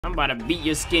I'm about to beat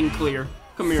your skin clear.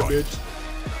 Come here, bitch.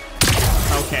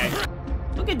 Okay.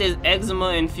 Look at this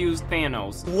eczema infused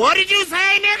Thanos. What did you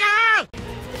say, nigga?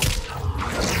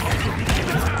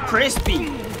 Crispy.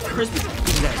 Crispy. Beat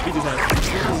his ass. Beat his ass.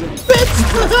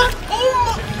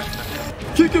 Oh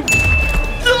my. Kick him.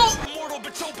 No.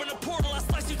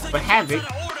 But Havik,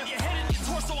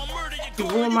 you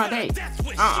ruined my day.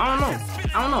 I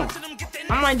don't know.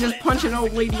 I might just punch an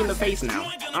old lady in the face now.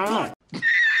 I don't know.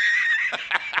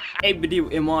 Hey, Badi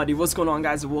Imadi, what's going on,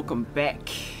 guys? Welcome back.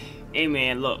 Hey,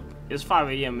 man, look, it's 5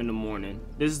 a.m. in the morning.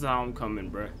 This is how I'm coming,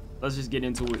 bro. Let's just get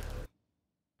into it.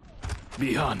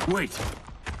 Beyond, wait.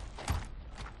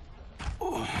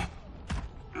 Hold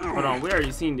on, we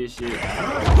already seen this shit.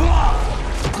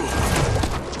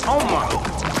 Oh my.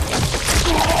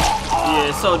 Yeah,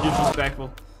 it's so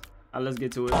disrespectful. Alright, let's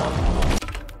get to it.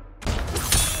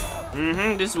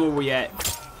 This is where we at.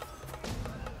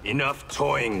 Enough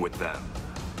toying with them.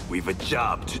 We've a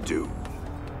job to do.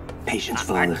 Patience,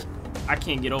 father. I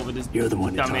can't get over this You're the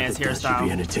one who dumbass thought that hairstyle. should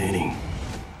be entertaining.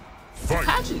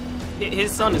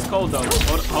 His son is cold though.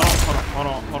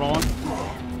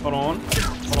 Hold on.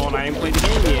 I ain't played the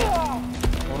game yet.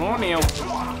 Hold on now.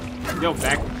 Yo,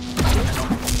 back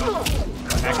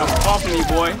up off me,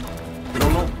 boy. You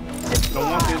don't know. You don't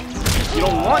want this. You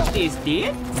don't want this,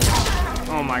 dude.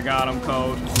 Oh my god, I'm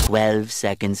cold. 12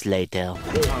 seconds later.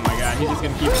 Oh my god, he's just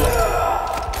gonna keep going.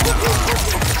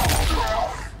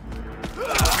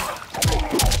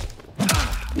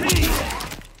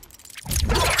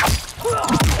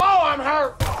 Oh, I'm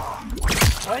hurt.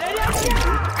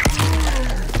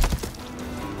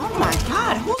 Oh my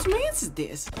god, whose man's is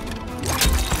this?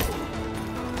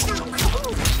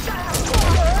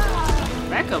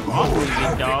 Back up off me,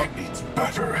 big dog. Needs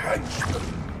better henchmen.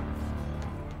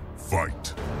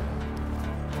 Fight.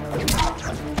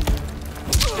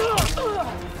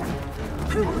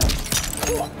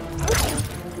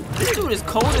 This dude is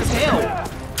cold as hell.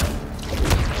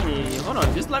 Hey, hold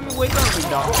on, just let me wake up, big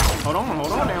dog. Hold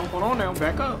on now,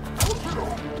 back up.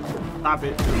 Stop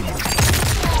it.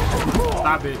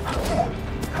 Stop it,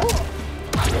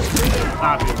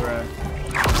 bro.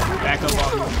 Back up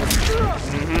off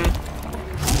me.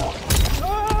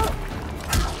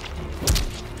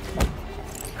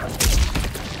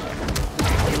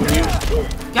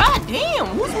 God damn,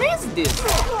 whose man's is this?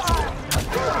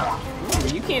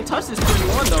 Ooh, you can't touch this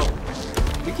 2v1 though.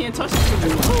 You can't touch this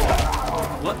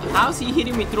 2v1. What? How's he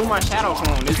hitting me through my shadow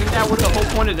clone? Isn't that what the whole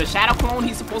point of the shadow clone?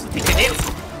 He's supposed to take the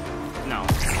hits. No.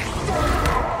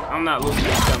 I'm not losing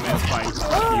this dumbass fight.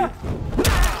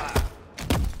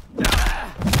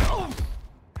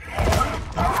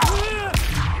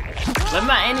 Let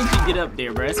my energy get up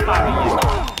there, bro. It's 5 a.m.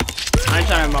 I ain't trying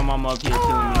to have my mama up here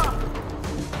killing me.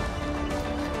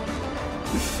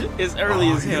 It's early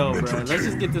as hell, bro. Let's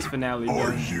just get this finale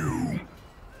done.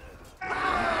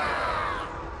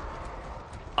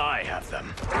 I have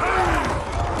them. I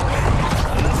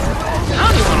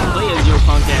don't even want to play as your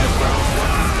punk ass,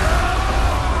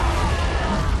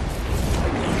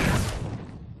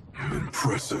 bro.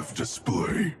 Impressive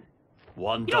display.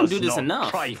 One You don't do does this not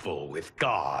enough. trifle with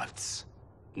gods.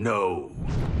 No,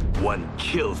 one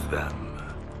kills them.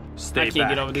 Stay I can't back.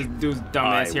 get over this dude's I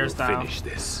dumbass will hairstyle. finish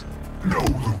this. No,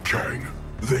 Liu Kang.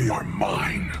 They are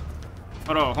mine.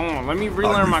 Hold on. Let me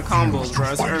relearn my combos, bro.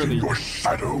 It's Fight in early. your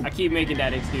shadow. I keep making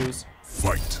that excuse.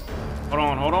 Fight. Hold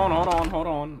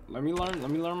on. Let me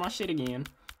learn my shit again.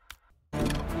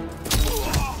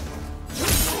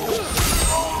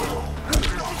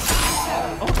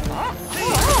 Hold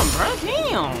on, bro.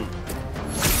 Damn.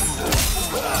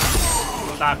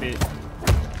 Stop it.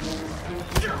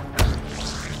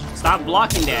 Stop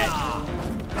blocking that.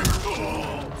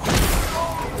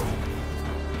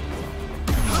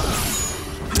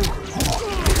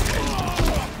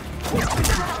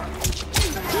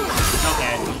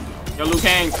 Okay. Yo, Liu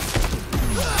Kang.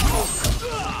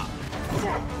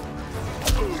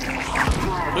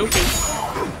 Lucan.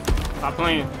 Stop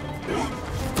playing.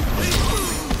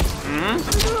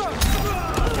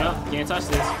 Yep, can't touch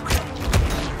this.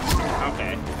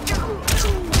 Okay.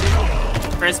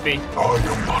 Crispy. I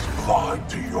am not blind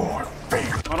to your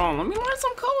fate. Hold on, let me learn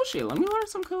some cool shit. Hold on.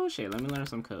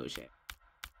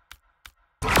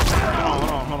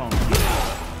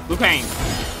 Liu Kang,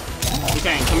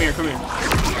 come here.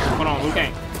 Hold on, Liu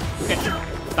Kang.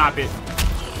 Stop it.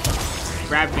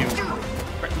 Grab him.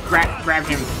 Grab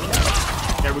him.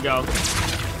 There we go.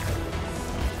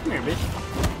 Come here, bitch.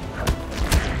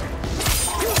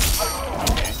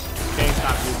 Okay,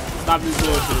 stop this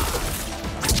bullshit.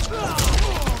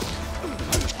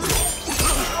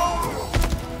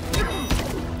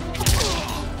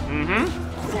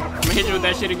 I'm gonna hit you with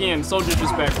that shit again. So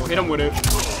disrespectful. Hit him with it.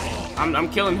 I'm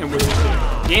killing him with this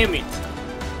shit. Damn it.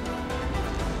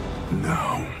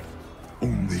 Now,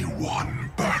 only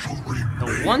one battle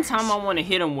remains. The one time I want to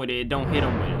hit him with it, don't hit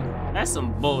him with it. That's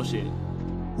some bullshit.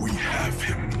 We have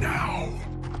him now.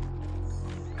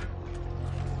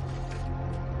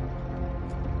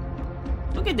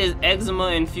 Look at this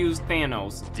eczema-infused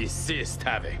Thanos. Desist,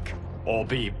 Havik, or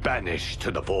be banished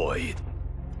to the void.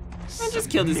 Man, just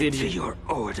kill this Submit idiot. to your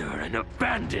order and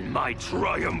abandon my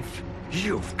triumph.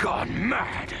 You've gone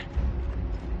mad.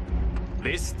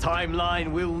 This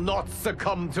timeline will not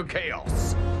succumb to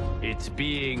chaos. Its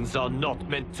beings are not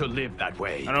meant to live that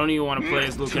way. I don't even want to play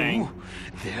as Liu Kang.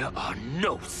 There are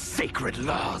no sacred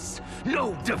laws,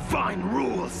 no divine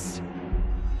rules.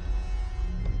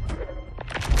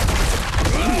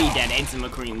 You need that eczema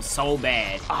cream so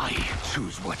bad. I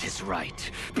choose what is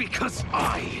right because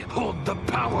I hold the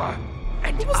power.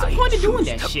 And What's the point of doing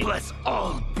that to shit? bless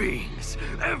all beings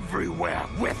everywhere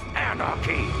with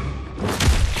anarchy.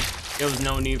 There was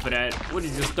no need for that. What,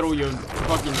 did you just throw your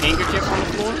fucking handkerchief on the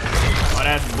floor? Oh,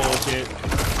 that's bullshit.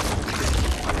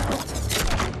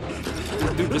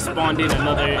 This dude just spawned in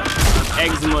another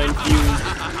eczema infused.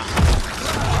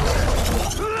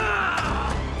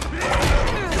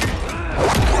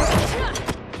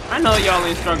 I know y'all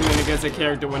ain't struggling against a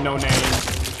character with no name.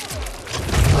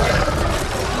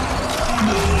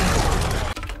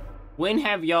 When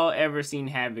have y'all ever seen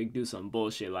Havik do some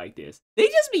bullshit like this? They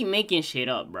just be making shit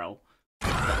up, bro.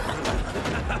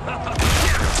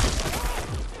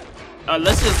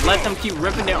 Let's just let them keep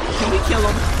ripping down. Can we kill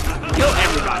them? Kill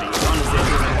everybody. Honestly, at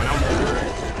this point, I'm over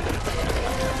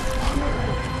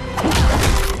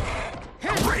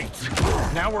it.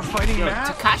 Great. Now we're fighting Yo,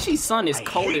 math. Takashi's son is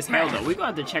cold as hell, though. We're gonna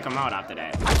have to check him out after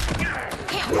that.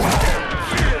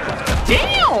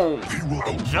 Damn! He will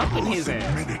They jumping his in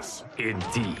ass. minutes.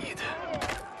 Indeed.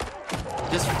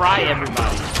 Just fry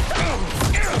everybody.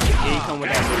 Here you come with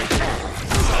that bitch.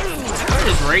 Where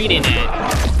is Raiden at?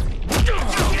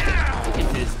 Look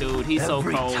at this dude. He's so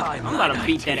cold. I'm about to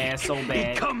beat that ass so It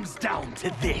bad. comes down to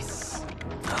this.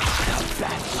 A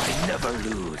battle I never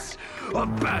lose. A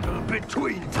battle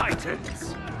between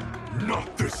titans.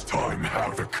 Not this time,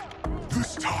 Havik.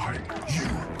 This time, you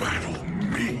battle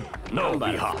me. No, I'm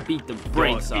about Mihawk. to beat the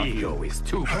brakes off Your you. ego is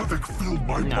too. Havik filled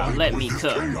my Nah, mind let with me his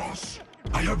cook. chaos.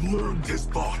 I have learned his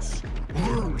thoughts,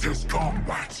 learned his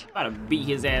combat. I'm about to beat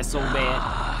his ass so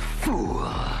bad. Fool,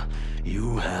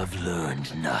 you have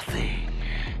learned nothing.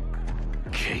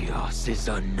 Chaos is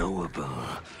unknowable,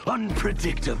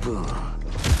 unpredictable.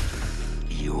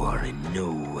 You are in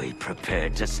no way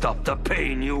prepared to stop the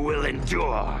pain you will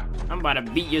endure. I'm about to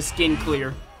beat your skin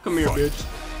clear. Come here, bitch.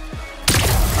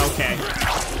 Okay.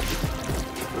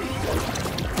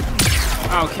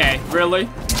 Okay, really?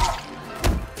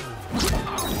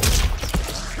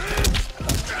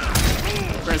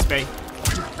 Crispy.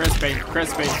 Crispy,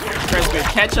 crispy, crispy.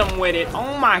 Catch him with it.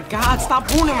 Oh my god, stop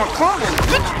ruining my combo,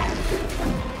 bitch!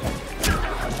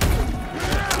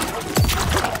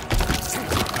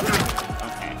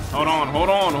 Okay, hold on, hold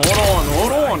on, hold on,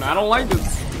 hold on. I don't like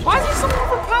this. Why is he so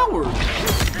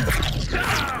overpowered?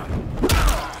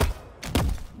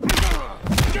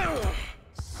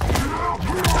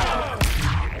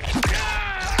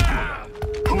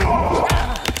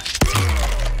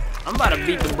 I'm about to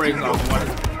beat the brakes off of what?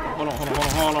 Hold on, hold on, hold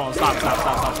on, hold on. Stop, stop,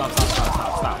 stop, stop, stop,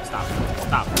 stop, stop, stop, stop,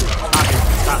 stop, stop it,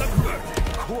 stop.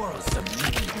 Quarrelsome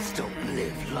needs don't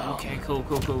live long. Okay, cool,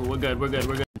 cool, cool. We're good, we're good,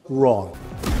 we're good. Wrong.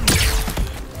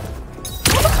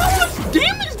 Look how much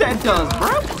damage that does, bro.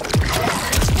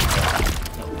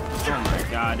 Oh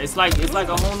my god, it's like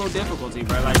a whole new difficulty,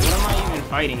 bro. Like, what am I even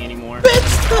fighting anymore?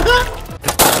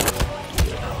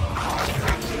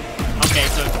 Okay,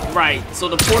 so right, so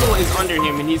the portal is under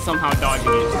him and he's somehow dodging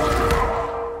it.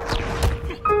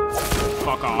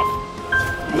 Fuck off.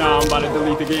 Nah, I'm about to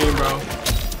delete the game, bro.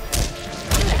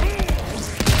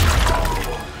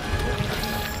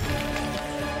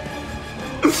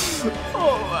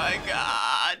 Oh my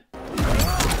god.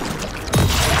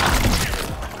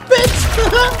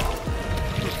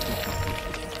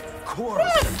 Who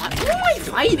am I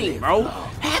fighting, bro?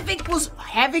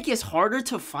 Havik is harder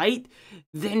to fight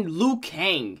than Liu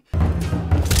Kang.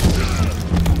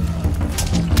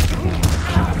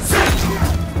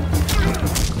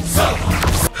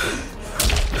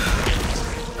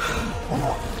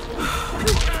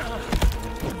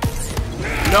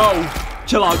 No!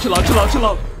 Chill out, chill out, chill out, chill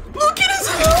out! Look at his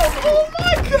health! Oh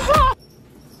my god!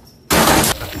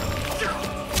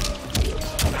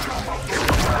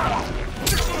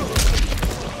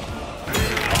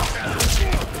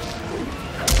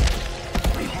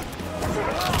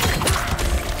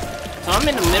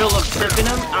 middle of tripping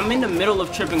him. I'm in the middle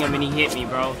of tripping him and he hit me,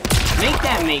 bro. Make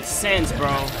that make sense,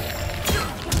 bro.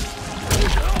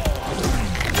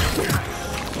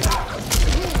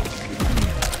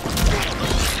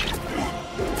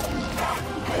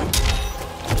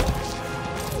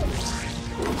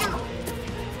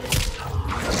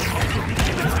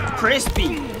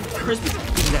 Crispy. Crispy.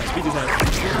 Beat his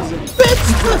ass.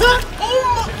 Bitch!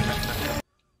 Oh my.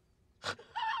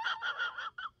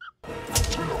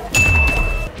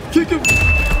 Kick him!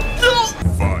 No!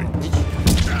 Fight!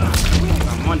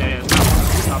 I'm on that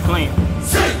ass. Stop playing.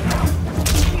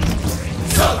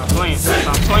 Stop playing.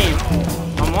 Stop playing.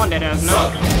 I'm on that ass. No.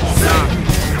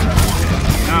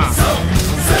 Nah.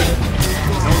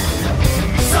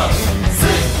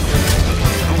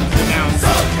 Sit down.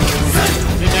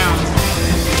 Sit down.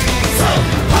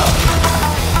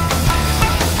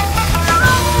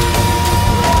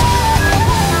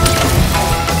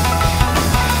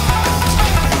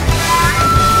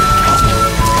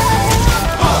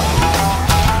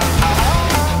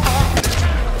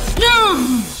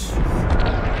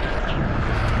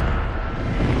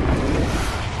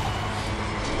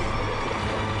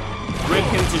 Rip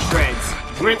him to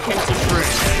shreds. Rip him to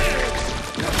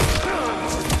shreds.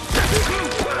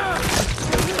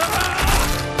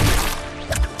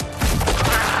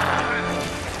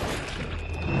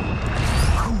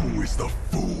 Who is the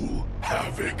fool,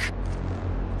 Havik?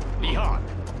 Beyond.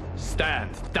 Stand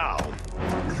down.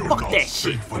 You're Fuck not that shit.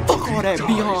 safe until Fuck all he that dies.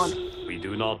 beyond. We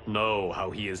do not know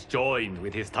how he is joined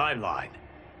with his timeline.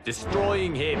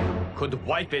 Destroying him could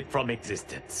wipe it from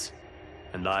existence.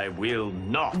 And I will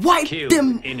not Wipe kill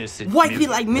them. innocent Wipe me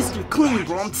millions. like Mr. Clean,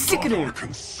 bro. I'm sick of Not our them.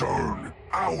 concern.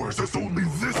 Ours is only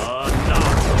this. Enough.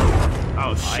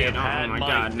 Oh I shit. have Oh had my my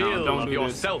god. No, fill don't of do your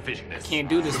this. selfishness. Can't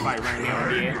do this fight right now,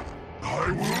 yeah.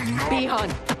 I will not.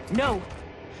 Bihan, no,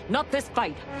 not this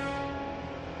fight.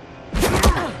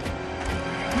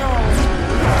 No.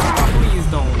 Please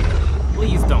don't.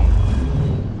 Please don't.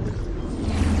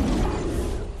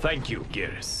 Thank you,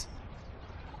 Geras.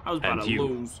 I was about And to you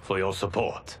lose. for your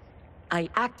support. I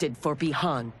acted for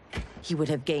Bihan. He would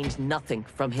have gained nothing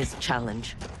from his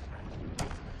challenge.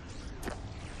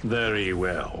 Very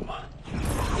well.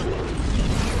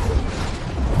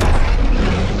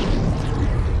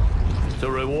 To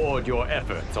reward your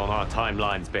efforts on our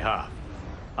timeline's behalf,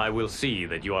 I will see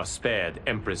that you are spared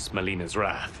Empress Melina's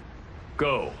wrath.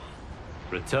 Go.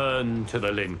 Return to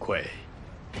the Lin Kuei.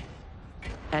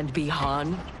 And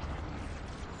Bihan?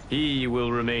 He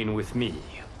will remain with me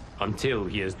until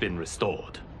he has been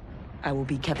restored, I will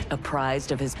be kept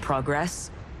apprised of his progress.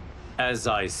 as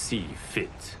I see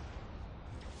fit.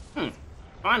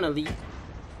 Finally.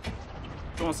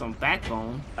 Showing some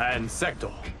backbone. And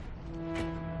Sector.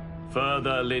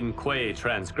 Further Lin Kuei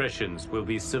transgressions will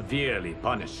be severely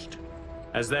punished.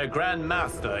 As their Grand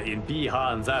Master in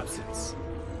Bihan's absence,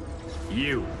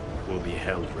 you will be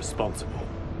held responsible.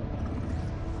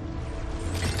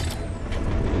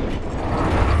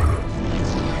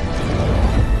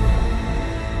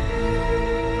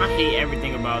 I hate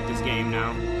everything about this game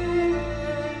now.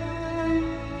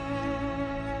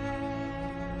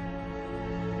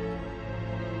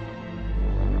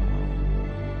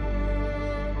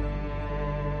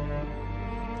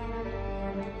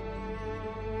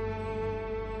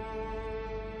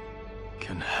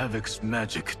 Can Havik's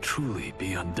magic truly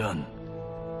be undone?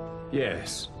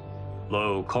 Yes,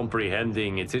 though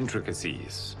comprehending its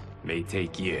intricacies may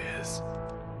take years.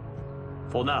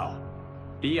 For now,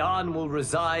 Bihan will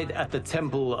reside at the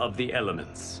Temple of the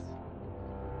Elements.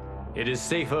 It is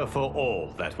safer for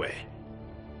all that way.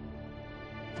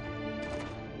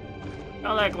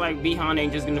 I like Bihan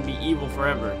ain't just gonna be evil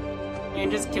forever. And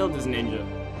just killed this ninja.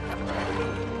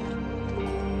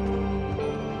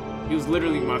 He was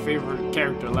literally my favorite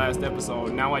character last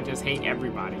episode. Now I just hate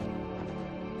everybody.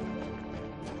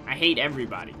 I hate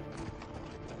everybody.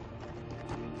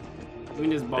 Even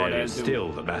this bald There ass is dude.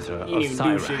 still the matter He of didn't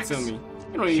even do shit to Cyrax. me.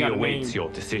 You don't She even got a awaits name. your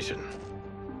decision.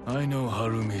 I know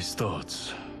Harumi's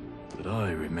thoughts, but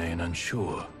I remain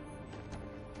unsure.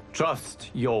 Trust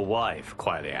your wife,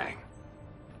 Kuai Liang.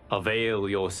 Avail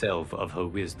yourself of her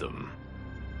wisdom.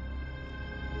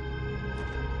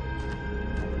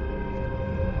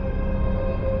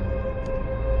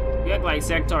 You act like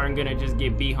Sektar ain't gonna just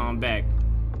get Bihan back.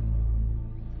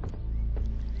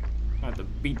 I have to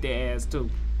beat their ass too.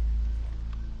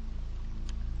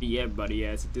 Beat everybody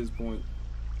ass at this point.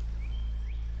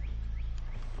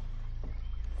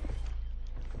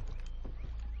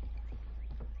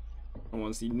 I don't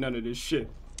wanna see none of this shit.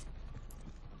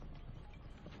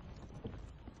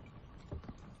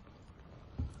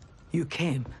 You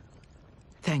came.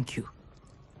 Thank you.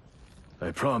 I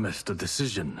promised a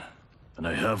decision, and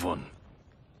I have one.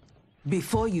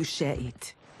 Before you share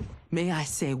it, may I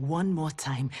say one more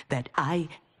time that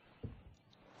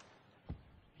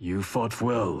You fought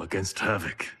well against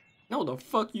Havik. No, the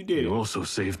fuck you did. You also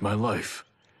saved my life.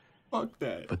 Fuck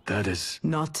that. But that is...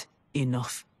 Not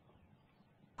enough.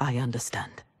 I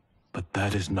understand. But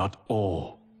that is not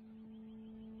all.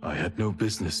 I had no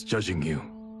business judging you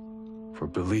for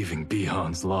believing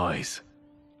Bihan's lies.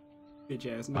 Bitch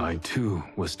ass nigga. I too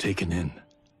was taken in.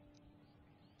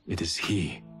 It is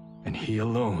he, and he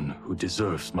alone, who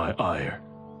deserves my ire.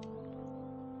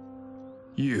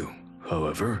 You,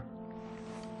 however,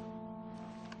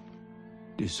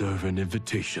 deserve an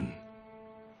invitation.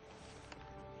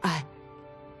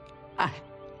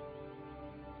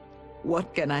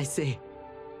 What can I say?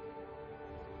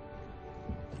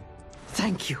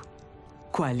 Thank you,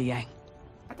 Kuai Liang.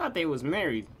 I thought they was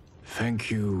married.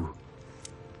 Thank you,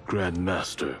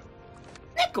 Grandmaster.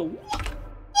 Nigga, what?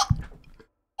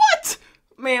 What?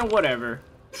 Man, whatever.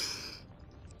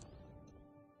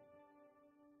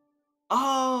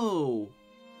 Oh.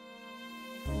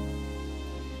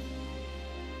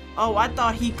 Oh, I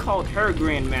thought he called her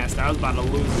Grandmaster. I was about to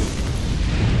lose it.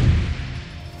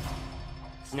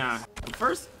 Nah,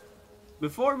 first,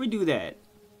 before we do that,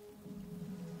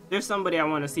 there's somebody I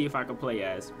want to see if I can play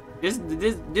as.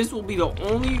 This will be the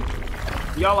only.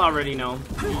 Y'all already know.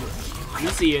 You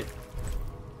see it.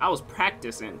 I was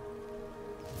practicing.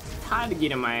 Tired of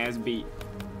getting my ass beat.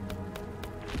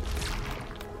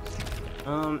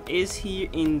 Is he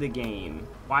in the game?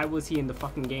 Why was he in the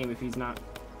fucking game if he's not?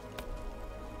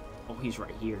 Oh, he's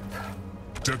right here.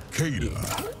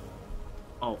 Takeda.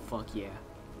 Oh, fuck yeah.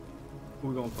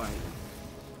 We're gonna fight.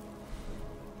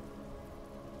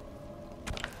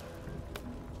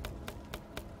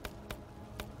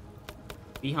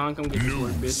 Bihan, come get this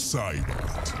work, bitch. Silent.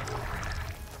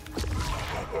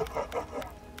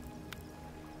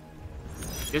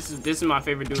 This is my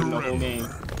favorite dude in the whole game.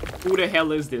 Who the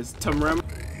hell is this? Tamrem?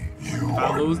 If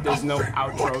I lose, there's no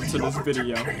outro to this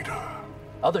video.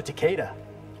 Other Takeda?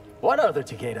 What other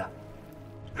Takeda?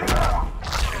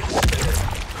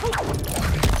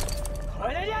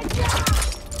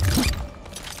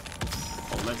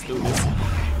 Oh, let's do this.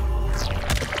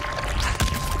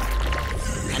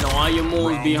 I know all your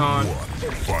moves, Bihan.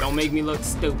 Don't make me look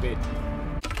stupid.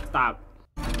 Stop.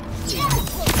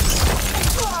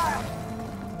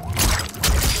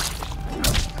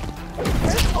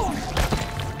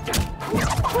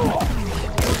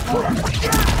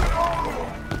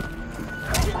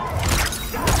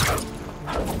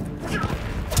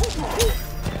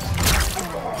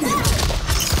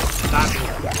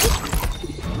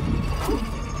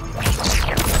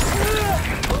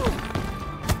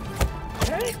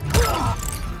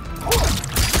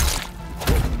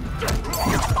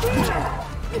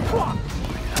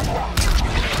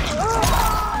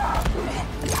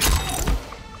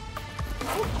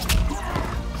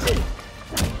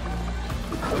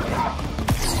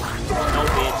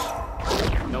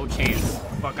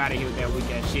 Out of here with that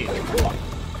weak ass shit.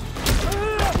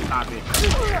 Stop it.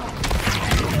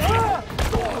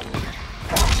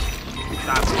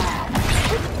 Stop it.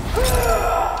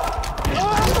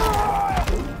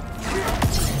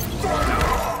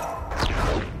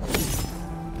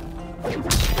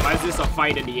 Why is this a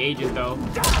fight of the ages though?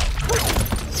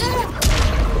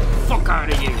 Fuck out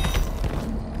of here.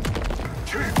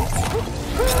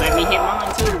 Let me hit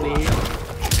mine too, man.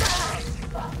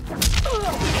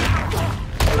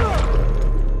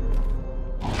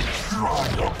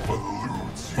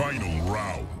 Final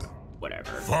round.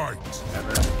 Whatever. Fight.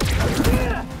 Whatever.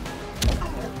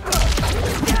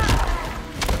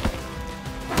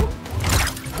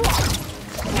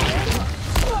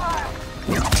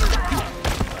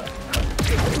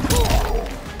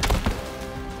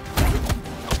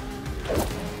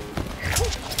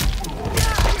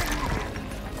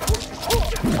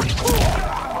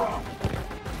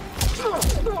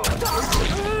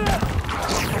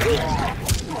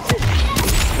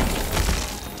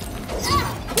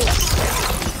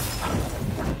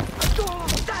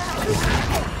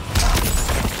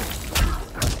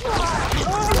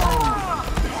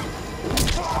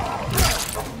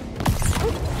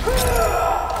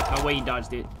 He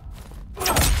dodged it.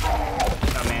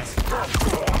 Dumbass.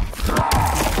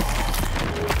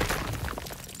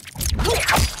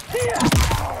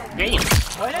 Damn.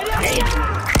 Damn.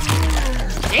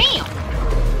 Damn.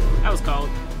 That was cold.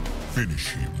 Finish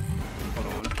him.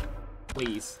 Hold on.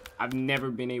 Please. I've never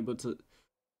been able to.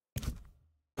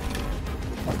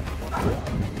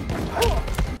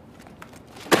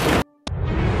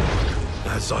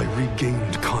 As I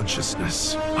regained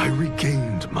consciousness, I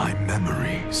regained my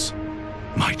memories.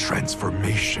 My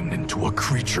transformation into a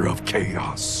creature of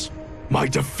chaos. My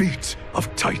defeat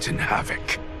of Titan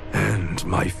Havik. And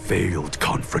my failed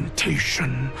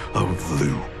confrontation of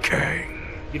Liu Kang.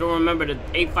 You don't remember the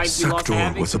 8 fights you lost to Havik?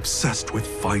 Sector was obsessed with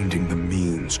finding the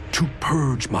means to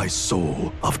purge my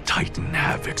soul of Titan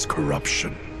Havik's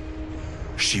corruption.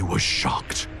 She was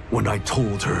shocked when I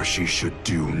told her she should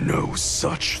do no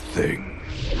such thing.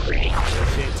 Shit,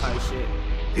 tight shit.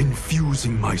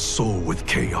 Infusing my soul with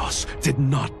chaos did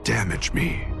not damage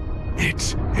me.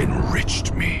 It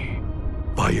enriched me.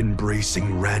 By embracing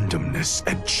randomness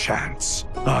and chance,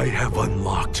 I have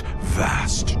unlocked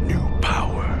vast new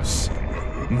powers.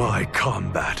 My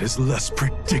combat is less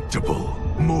predictable,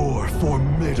 more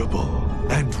formidable,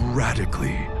 and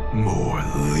radically more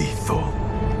lethal.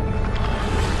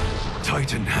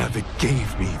 Titan Havik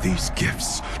gave me these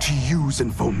gifts to use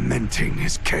in fomenting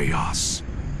his chaos.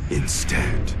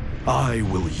 Instead, I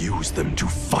will use them to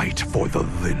fight for the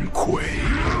Lin Kuei.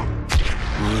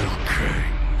 Liu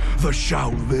Kang, the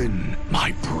Shaolin,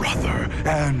 my brother,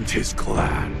 and his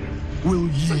clan will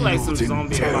yield in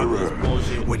terror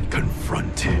when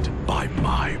confronted by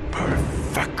my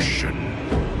perfection.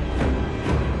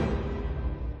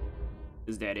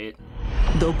 Is that it?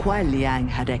 Though Kuai Liang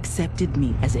had accepted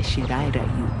me as a Shirai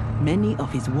Ryu, many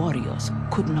of his warriors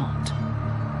could not.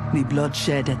 The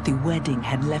bloodshed at the wedding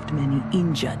had left many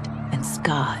injured and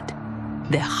scarred.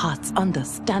 Their hearts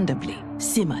understandably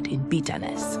simmered in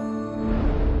bitterness.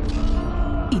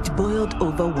 It boiled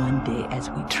over one day as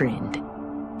we trained.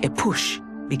 A push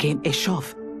became a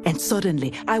shove, and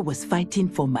suddenly I was fighting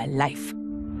for my life.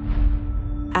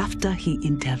 After he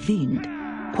intervened,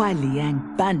 Kuai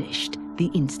Liang banished the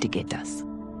instigators.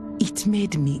 It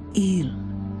made me ill,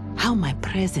 how my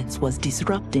presence was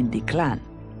disrupting the clan.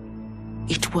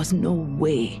 It was no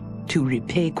way to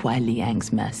repay Kuai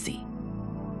Liang's mercy.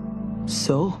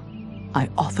 So, I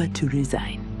offered to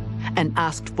resign, and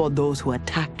asked for those who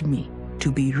attacked me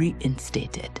to be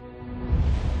reinstated.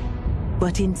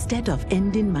 But instead of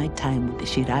ending my time with the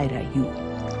Shirai Ryu,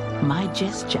 my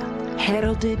gesture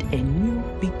heralded a new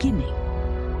beginning.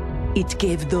 It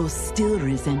gave those still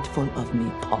resentful of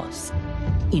me pause,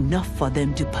 enough for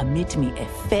them to permit me a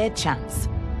fair chance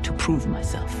to prove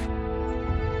myself.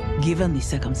 Given the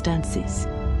circumstances,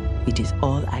 it is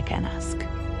all I can ask.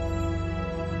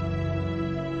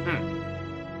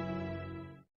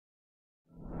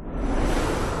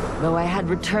 Though I had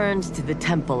returned to the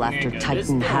temple after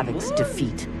Titan Havik's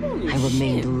defeat, I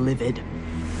remained livid.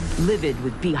 Livid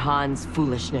with Bihan's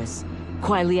foolishness,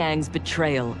 Kuai Liang's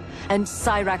betrayal, and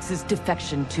Cyrax's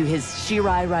defection to his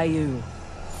Shirai Ryu.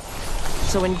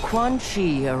 So when Quan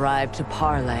Chi arrived to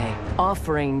parley,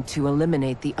 offering to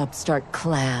eliminate the upstart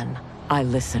clan, I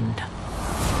listened.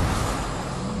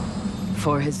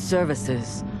 For his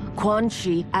services, Quan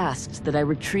Chi asked that I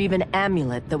retrieve an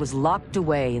amulet that was locked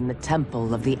away in the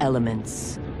Temple of the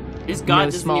Elements. This god no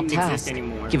doesn't small even task, exist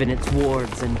anymore. given its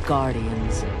wards and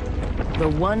guardians. The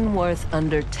one worth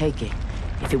undertaking,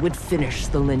 if it would finish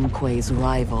the Lin Kuei's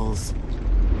rivals.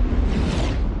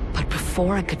 But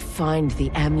before I could find the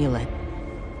amulet,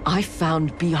 I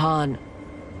found Bihan.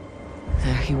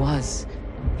 There he was,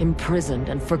 imprisoned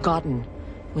and forgotten,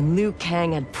 when Liu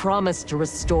Kang had promised to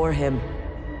restore him.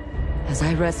 As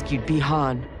I rescued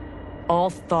Bihan, all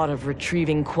thought of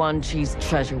retrieving Quan Chi's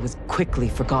treasure was quickly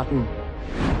forgotten.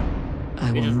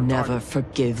 I will never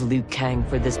forgive Liu Kang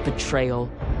for this betrayal.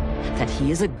 That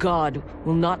he is a god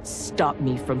will not stop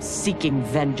me from seeking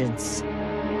vengeance.